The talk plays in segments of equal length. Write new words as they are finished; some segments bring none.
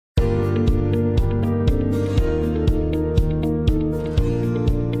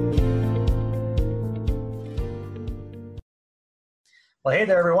Well, hey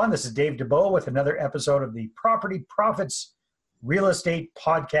there, everyone. This is Dave Dubeau with another episode of the Property Profits Real Estate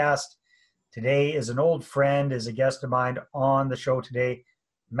Podcast. Today is an old friend, is a guest of mine on the show today,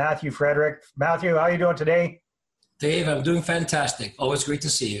 Matthew Frederick. Matthew, how are you doing today? Dave, I'm doing fantastic. Always great to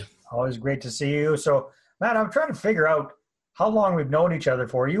see you. Always great to see you. So, Matt, I'm trying to figure out how long we've known each other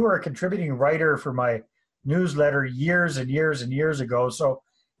for. You were a contributing writer for my newsletter years and years and years ago. So,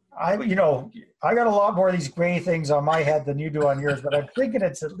 I got a lot more of these gray things on my head than you do on yours, but I'm thinking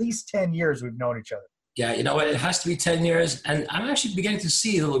it's at least 10 years we've known each other. Yeah, you know what? It has to be 10 years, and I'm actually beginning to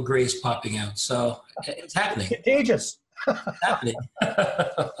see little grays popping out. So it's happening. Contagious. It's happening.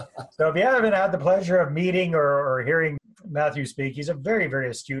 So if you haven't had the pleasure of meeting or hearing Matthew speak, he's a very, very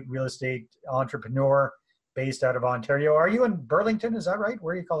astute real estate entrepreneur based out of Ontario. Are you in Burlington? Is that right?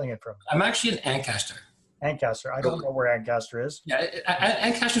 Where are you calling it from? I'm actually in Ancaster. Ancaster. I don't know where Ancaster is. Yeah,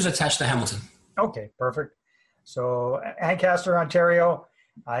 Ancaster is attached to Hamilton. Okay, perfect. So Ancaster, Ontario.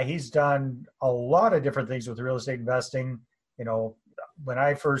 He's done a lot of different things with real estate investing. You know, when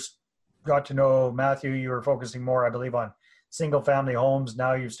I first got to know Matthew, you were focusing more, I believe, on single family homes.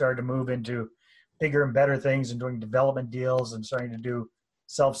 Now you've started to move into bigger and better things and doing development deals and starting to do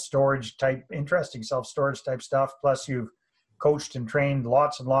interesting self-storage type stuff. Plus you've coached and trained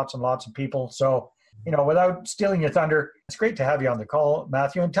lots and lots and lots of people. So, you know, without stealing your thunder, it's great to have you on the call,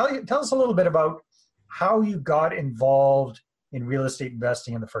 Matthew. And tell us a little bit about how you got involved in real estate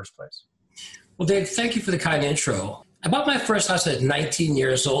investing in the first place. Well, Dave, thank you for the kind intro. I bought my first house at 19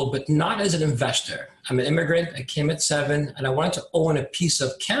 years old, but not as an investor. I'm an immigrant. I came at 7, and I wanted to own a piece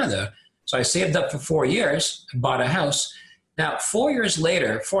of Canada. So I saved up for 4 years and bought a house. Now, 4.5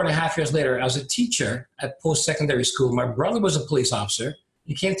 years later, I was a teacher at post-secondary school. My brother was a police officer.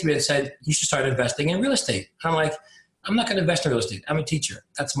 He came to me and said, you should start investing in real estate. And I'm like, I'm not going to invest in real estate. I'm a teacher.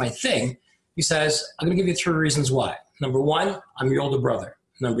 That's my thing. He says, I'm going to give you 3 reasons why. Number 1, I'm your older brother.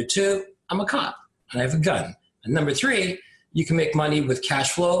 Number 2, I'm a cop and I have a gun. And number 3, you can make money with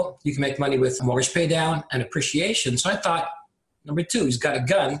cash flow. You can make money with mortgage pay down and appreciation. So I thought, number 2, he's got a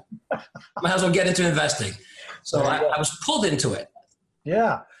gun. Might as well get into investing. So I was pulled into it.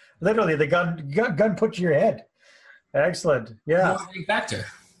 Yeah, literally the gun put to your head. Excellent. Yeah. Factor.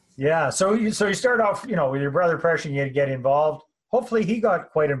 Yeah. So you start off, you know, with your brother pressuring you to get involved. Hopefully he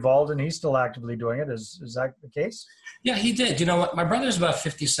got quite involved and he's still actively doing it. Is that the case? Yeah, he did. You know what? My brother's about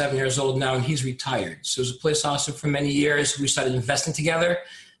 57 years old now and he's retired. So he was a police officer for many years. We started investing together.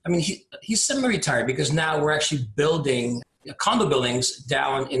 I mean, he's semi-retired because now we're actually building condo buildings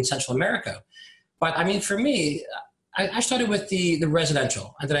down in Central America. But I mean, for me, I started with the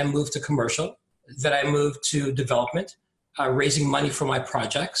residential and then I moved to commercial. Then I moved to development, raising money for my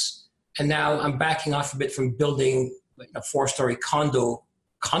projects. And now I'm backing off a bit from building 4-story condo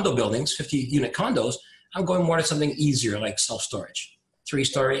buildings, 50-unit condos. I'm going more to something easier like self-storage.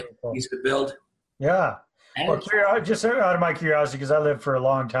 3-story, easy to build. Yeah. Well, just out of my curiosity, because I lived for a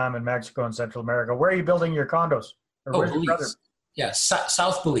long time in Mexico and Central America, where are you building your condos? Or where's your brother? Yeah,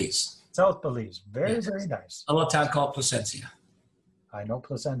 South Belize. South Belize. Very nice. A little town called Placencia. I know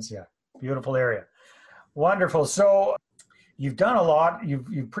Placencia. Beautiful area. Wonderful. So you've done a lot.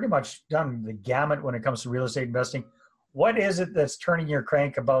 You've pretty much done the gamut when it comes to real estate investing. What is it that's turning your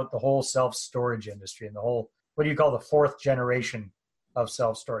crank about the whole self-storage industry and the whole, what do you call the 4th generation of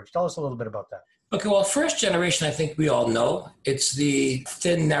self-storage? Tell us a little bit about that. Okay, well, first generation, I think we all know. It's the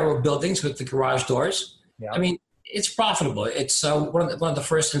thin, narrow buildings with the garage doors. Yeah. I mean, it's profitable. It's one of the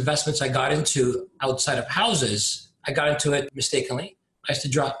first investments I got into outside of houses. I got into it mistakenly. I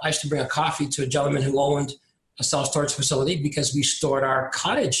used to bring a coffee to a gentleman who owned a self-storage facility because we stored our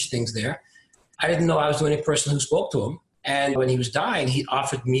cottage things there. I didn't know I was the only person who spoke to him. And when he was dying, he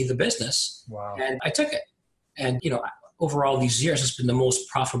offered me the business. Wow. And I took it. And, you know, over all these years, it's been the most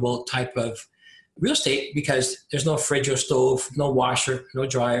profitable type of real estate because there's no fridge or stove, no washer, no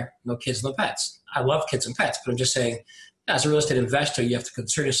dryer, no kids, no pets. I love kids and pets, but I'm just saying, as a real estate investor, you have to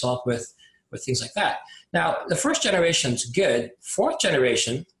concern yourself with things like that. Now, the first generation's good. 4th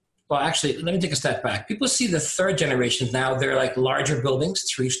generation, well, actually, let me take a step back. People see the 3rd generation now, they're like larger buildings,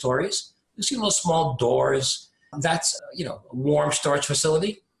 3 stories. You see little small doors. That's, a warm storage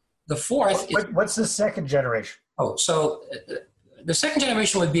facility. The 4th What's the 2nd generation? Oh, so the 2nd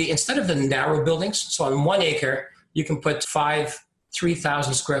generation would be, instead of the narrow buildings, so on 1 acre, you can put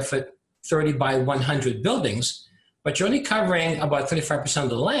 3,000 square foot, 30 by 100 buildings, but you're only covering about 35% of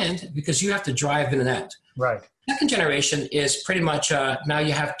the land because you have to drive in and out. Right. 2nd generation is pretty much, now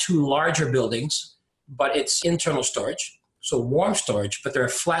you have 2 larger buildings, but it's internal storage, so warm storage, but they're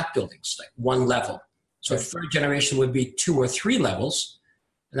flat buildings, like 1 level. So 3rd generation would be 2 or 3 levels.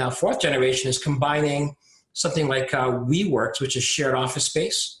 Now 4th generation is combining something like WeWorks, which is shared office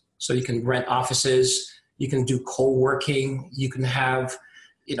space. So you can rent offices, you can do co-working, you can have,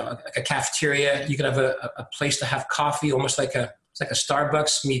 a cafeteria, you can have a place to have coffee, almost like it's like a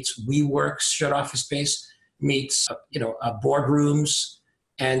Starbucks meets WeWorks shared office space, meets, boardrooms.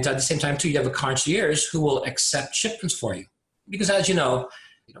 And at the same time, too, you have a concierge who will accept shipments for you. Because as you know,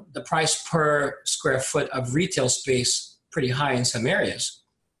 the price per square foot of retail space pretty high in some areas.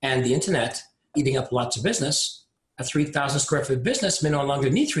 And the internet eating up lots of business. A 3,000 square foot business may no longer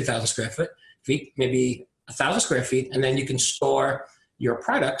need 3,000 square feet, maybe 1,000 square feet. And then you can store your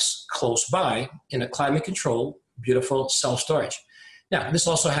products close by in a climate controlled, beautiful self-storage. Now, this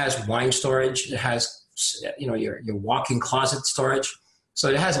also has wine storage. It has, your walk-in closet storage. So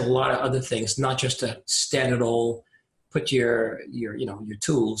it has a lot of other things, not just a standard old put your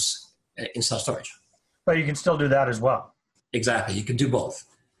tools in self-storage. But you can still do that as well. Exactly. You can do both.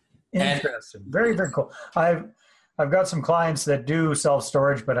 Interesting. Very, very cool. I've got some clients that do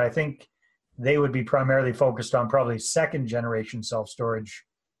self-storage, but I think they would be primarily focused on probably second generation self-storage,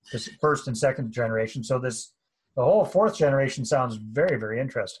 this first and second generation. So the whole fourth generation sounds very, very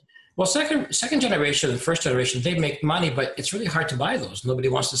interesting. Well, second generation and first generation, they make money, but it's really hard to buy those. Nobody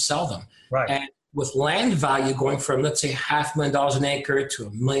wants to sell them. Right. And with land value going from, let's say, $500,000 an acre to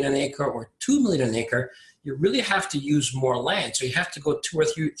 $1 million an acre or $2 million an acre, you really have to use more land. So you have to go 2 or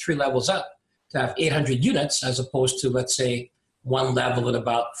 3 levels up to have 800 units as opposed to, let's say, one level at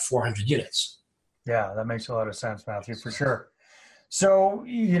about 400 units. Yeah, that makes a lot of sense, Matthew, for sure. So,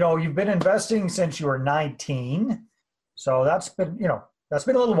 you've been investing since you were 19. So that's been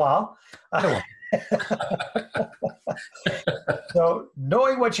a little while. So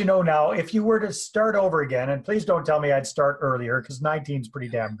knowing what you know now, if you were to start over again, and please don't tell me I'd start earlier because 19 is pretty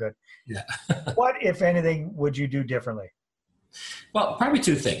damn good. Yeah. What, if anything, would you do differently? Well, probably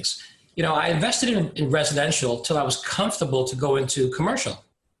 2 things. I invested in residential till I was comfortable to go into commercial.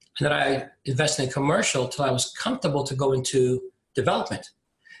 And then I invested in commercial till I was comfortable to go into development.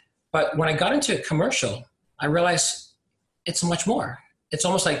 But when I got into commercial, I realized it's much more. It's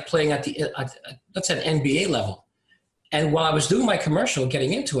almost like playing at let's say an NBA level. And while I was doing my commercial,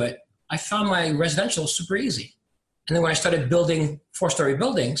 getting into it, I found my residential super easy. And then when I started building 4-story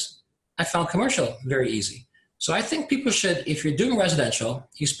buildings, I found commercial very easy. So I think people should, if you're doing residential,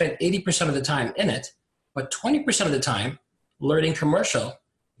 you spend 80% of the time in it, but 20% of the time learning commercial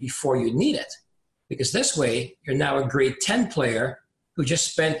before you need it. Because this way, you're now a grade 10 player who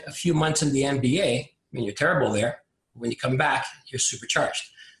just spent a few months in the NBA. You're terrible there. When you come back, you're supercharged.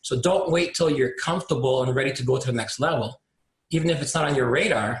 So don't wait till you're comfortable and ready to go to the next level. Even if it's not on your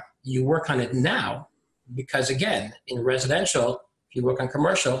radar, you work on it now. Because again, in residential, if you work on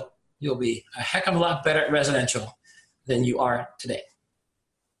commercial, you'll be a heck of a lot better at residential than you are today.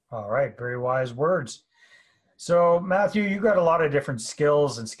 All right. Very wise words. So Matthew, you got a lot of different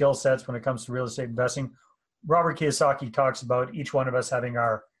skills and skill sets when it comes to real estate investing. Robert Kiyosaki talks about each one of us having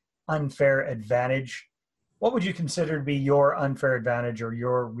our unfair advantage. What would you consider to be your unfair advantage or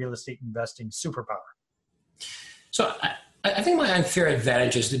your real estate investing superpower? So I think my unfair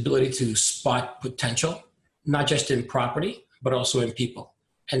advantage is the ability to spot potential, not just in property, but also in people.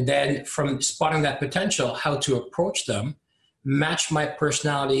 And then from spotting that potential, how to approach them, match my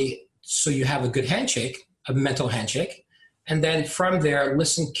personality so you have a good handshake, a mental handshake. And then from there,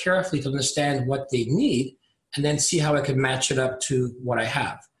 listen carefully to understand what they need and then see how I can match it up to what I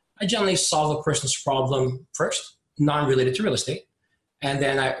have. I generally solve a person's problem first, non-related to real estate, and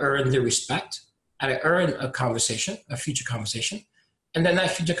then I earn their respect, and I earn a conversation, a future conversation, and then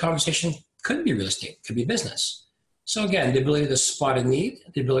that future conversation could be real estate, could be business. So again, the ability to spot a need,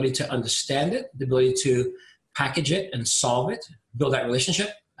 the ability to understand it, the ability to package it and solve it, build that relationship,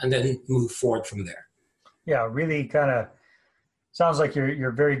 and then move forward from there. Yeah, really kind of sounds like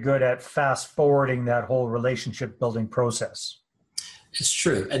you're very good at fast forwarding that whole relationship building process. It's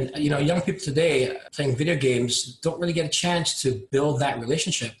true. And, young people today playing video games don't really get a chance to build that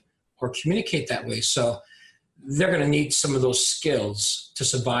relationship or communicate that way. So they're going to need some of those skills to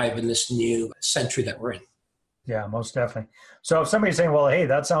survive in this new century that we're in. Yeah, most definitely. So if somebody's saying, well, hey,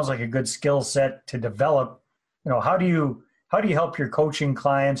 that sounds like a good skill set to develop, how do you help your coaching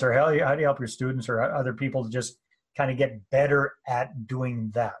clients or how do you help your students or other people to just kind of get better at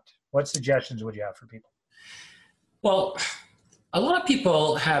doing that? What suggestions would you have for people? Well, a lot of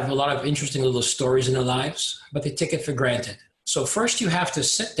people have a lot of interesting little stories in their lives, but they take it for granted. So first you have to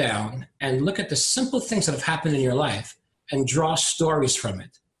sit down and look at the simple things that have happened in your life and draw stories from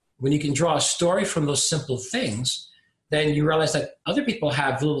it. When you can draw a story from those simple things, then you realize that other people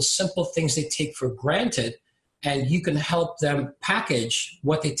have little simple things they take for granted, and you can help them package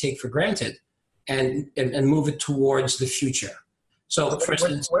what they take for granted and move it towards the future. So for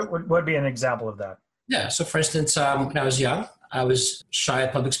instance, what would be an example of that? Yeah. So for instance, when I was young, I was shy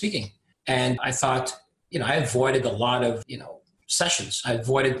of public speaking. And I thought, I avoided a lot of, sessions. I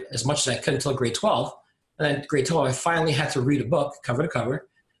avoided as much as I could until grade 12. And then grade 12, I finally had to read a book cover to cover,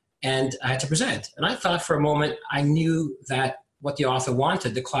 and I had to present. And I thought for a moment, I knew that what the author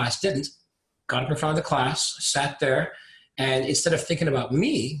wanted, the class didn't. Got up in front of the class, sat there, and instead of thinking about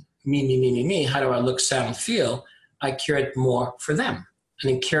me, how do I look, sound, feel, I cared more for them.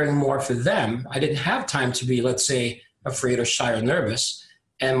 And in caring more for them, I didn't have time to be, let's say, afraid or shy or nervous,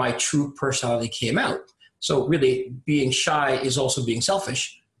 and my true personality came out. So really, being shy is also being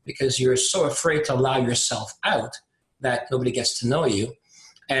selfish, because you're so afraid to allow yourself out that nobody gets to know you.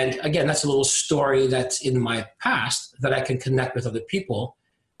 And again, that's a little story that's in my past that I can connect with other people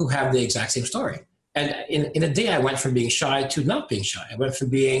who have the exact same story. And in a day, I went from being shy to not being shy. I went from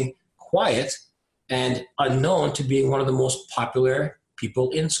being quiet and unknown to being one of the most popular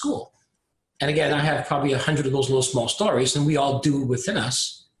people in school. And again, I have probably 100 of those little small stories, and we all do within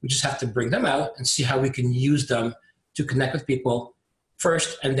us. We just have to bring them out and see how we can use them to connect with people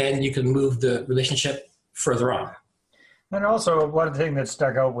first, and then you can move the relationship further on. And also, one thing that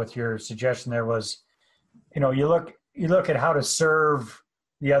stuck out with your suggestion there was, you look at how to serve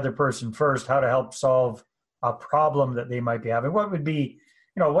the other person first, how to help solve a problem that they might be having. What would be,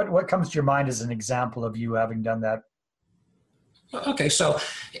 what comes to your mind as an example of you having done that? Okay, so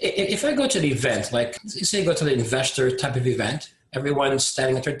if I go to the event, like say go to the investor type of event, everyone's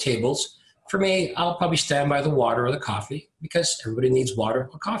standing at their tables. For me, I'll probably stand by the water or the coffee, because everybody needs water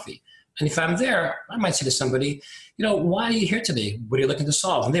or coffee. And if I'm there, I might say to somebody, why are you here today? What are you looking to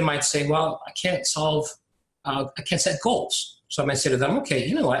solve? And they might say, well, I can't set goals. So I might say to them, okay,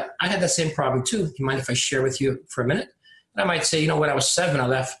 you know what? I had that same problem too. Do you mind if I share with you for a minute? And I might say, when I was 7, I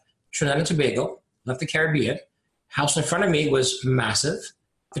left Trinidad and Tobago, left the Caribbean. House in front of me was massive.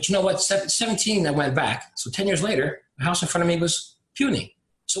 But you know what? 17, I went back. So 10 years later, the house in front of me was puny.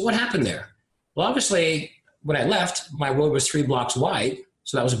 So what happened there? Well, obviously, when I left, my road was 3 blocks wide.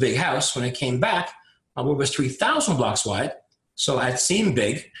 So that was a big house. When I came back, my road was 3,000 blocks wide. So it seemed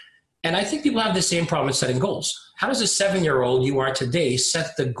big. And I think people have the same problem with setting goals. How does a 7-year-old you are today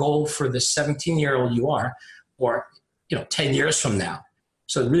set the goal for the 17-year-old you are, or 10 years from now?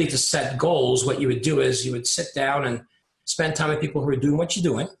 So really, to set goals, what you would do is you would sit down and spend time with people who are doing what you're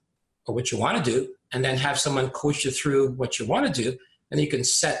doing or what you want to do, and then have someone coach you through what you want to do, and you can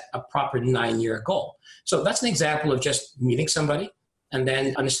set a proper 9-year goal. So that's an example of just meeting somebody and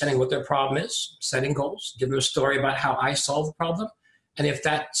then understanding what their problem is, setting goals, give them a story about how I solved the problem. And if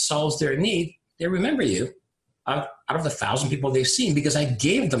that solves their need, they remember you out of the 1,000 people they've seen, because I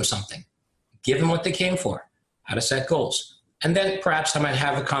gave them something, give them what they came for, how to set goals. And then perhaps I might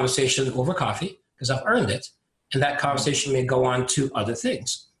have a conversation over coffee because I've earned it. And that conversation may go on to other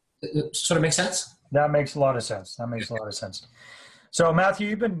things. Sort of make sense? That makes a lot of sense. So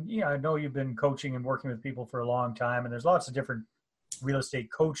Matthew, I know you've been coaching and working with people for a long time, and there's lots of different real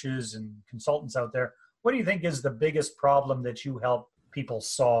estate coaches and consultants out there. What do you think is the biggest problem that you help people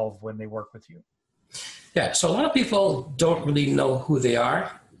solve when they work with you? Yeah, so a lot of people don't really know who they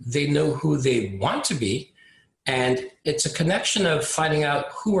are. They know who they want to be. And it's a connection of finding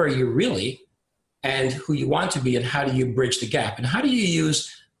out who are you really and who you want to be, and how do you bridge the gap, and how do you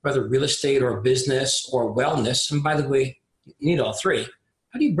use whether real estate or business or wellness. And by the way, you need all three.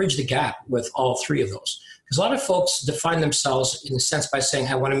 How do you bridge the gap with all three of those? Because a lot of folks define themselves in a sense by saying,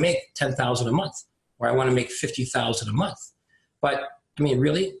 I want to make $10,000 a month, or I want to make $50,000 a month. But I mean,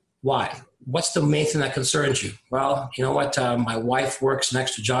 really, why? What's the main thing that concerns you? Well, you know what? My wife works an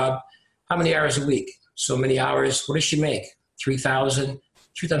extra job. How many hours a week? So many hours. What does she make? 3,000.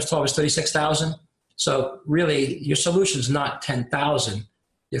 3 times 12 is 36,000. So really, your solution is not 10,000.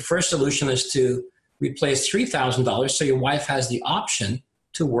 Your first solution is to replace $3,000 so your wife has the option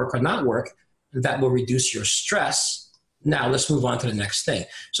to work or not work, and that will reduce your stress. Now let's move on to the next thing.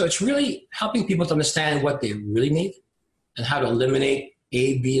 So it's really helping people to understand what they really need and how to eliminate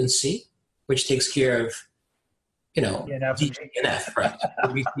A, B, and C, which takes care of, D, and F, right?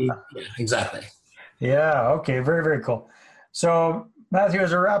 Yeah, exactly. Yeah, okay, very, very cool. So Matthew,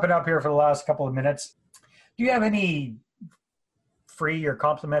 as we're wrapping up here for the last couple of minutes, do you have any free or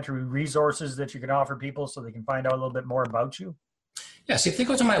complimentary resources that you can offer people so they can find out a little bit more about you? Yes, if they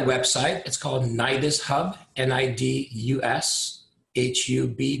go to my website, it's called Nidus Hub,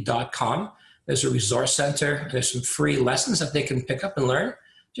 NIDUSHUB.com. There's a resource center, and there's some free lessons that they can pick up and learn,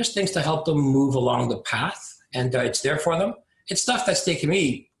 just things to help them move along the path, and it's there for them. It's stuff that's taken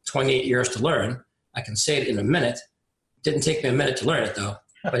me 28 years to learn. I can say it in a minute. Didn't take me a minute to learn it, though.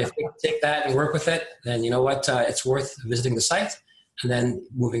 But if you take that and work with it, then you know what? It's worth visiting the site and then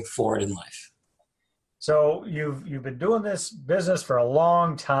moving forward in life. So you've been doing this business for a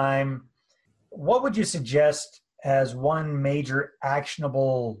long time. What would you suggest as one major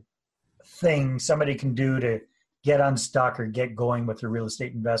actionable thing somebody can do to get unstuck or get going with their real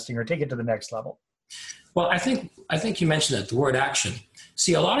estate investing or take it to the next level? Well, I think you mentioned it, the word action.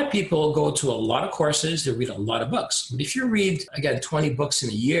 See, a lot of people go to a lot of courses, they read a lot of books. But if you read, again, 20 books in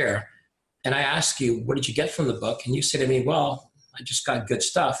a year, and I ask you, what did you get from the book? And you say to me, well, I just got good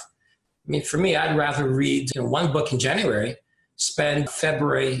stuff. I mean, for me, I'd rather read one book in January, spend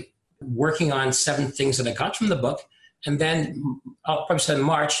February working on 7 things that I got from the book, and then I'll probably spend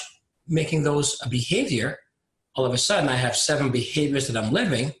March making those a behavior. All of a sudden, I have 7 behaviors that I'm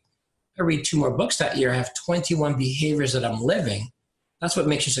living. I read 2 more books that year, I have 21 behaviors that I'm living. That's what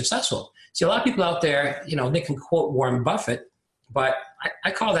makes you successful. See, a lot of people out there, they can quote Warren Buffett, but I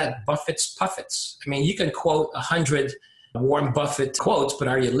call that Buffett's puffets. I mean, you can quote 100 Warren Buffett quotes, but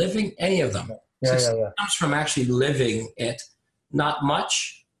are you living any of them? Yeah. It comes from actually living it, not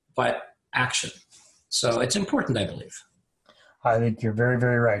much, but action. So it's important, I believe. I think you're very,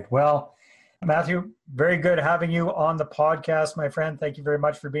 very right. Well, Matthew, very good having you on the podcast, my friend. Thank you very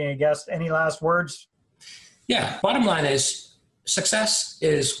much for being a guest. Any last words? Yeah, bottom line is success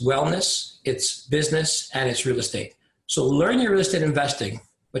is wellness, it's business, and it's real estate. So learn your real estate investing,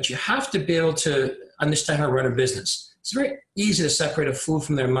 but you have to be able to understand how to run a business. It's very easy to separate a fool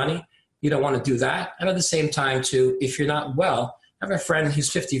from their money. You don't want to do that. And at the same time, too, if you're not well, I have a friend,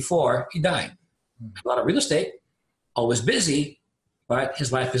 he's 54, he died. A lot of real estate, always busy, but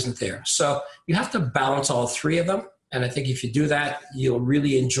his life isn't there. So you have to balance all 3 of them. And I think if you do that, you'll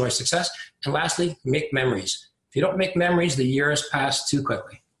really enjoy success. And lastly, make memories. If you don't make memories, the years pass too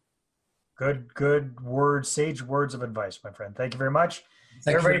quickly. Good words, sage words of advice, my friend. Thank you very much.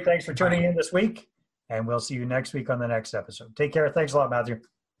 Everybody, thanks for tuning in this week, and we'll see you next week on the next episode. Take care. Thanks a lot, Matthew.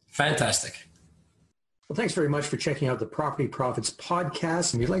 Fantastic. Well, thanks very much for checking out the Property Profits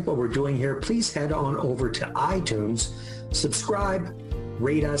podcast. If you like what we're doing here, please head on over to iTunes, subscribe,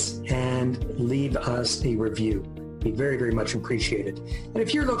 rate us, and leave us a review. Be very, very much appreciated. And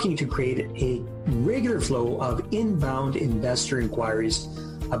if you're looking to create a regular flow of inbound investor inquiries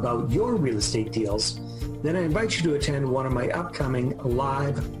about your real estate deals, then I invite you to attend one of my upcoming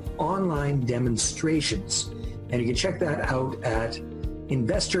live online demonstrations. And you can check that out at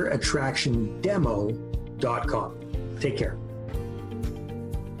investorattractiondemo.com. Take care.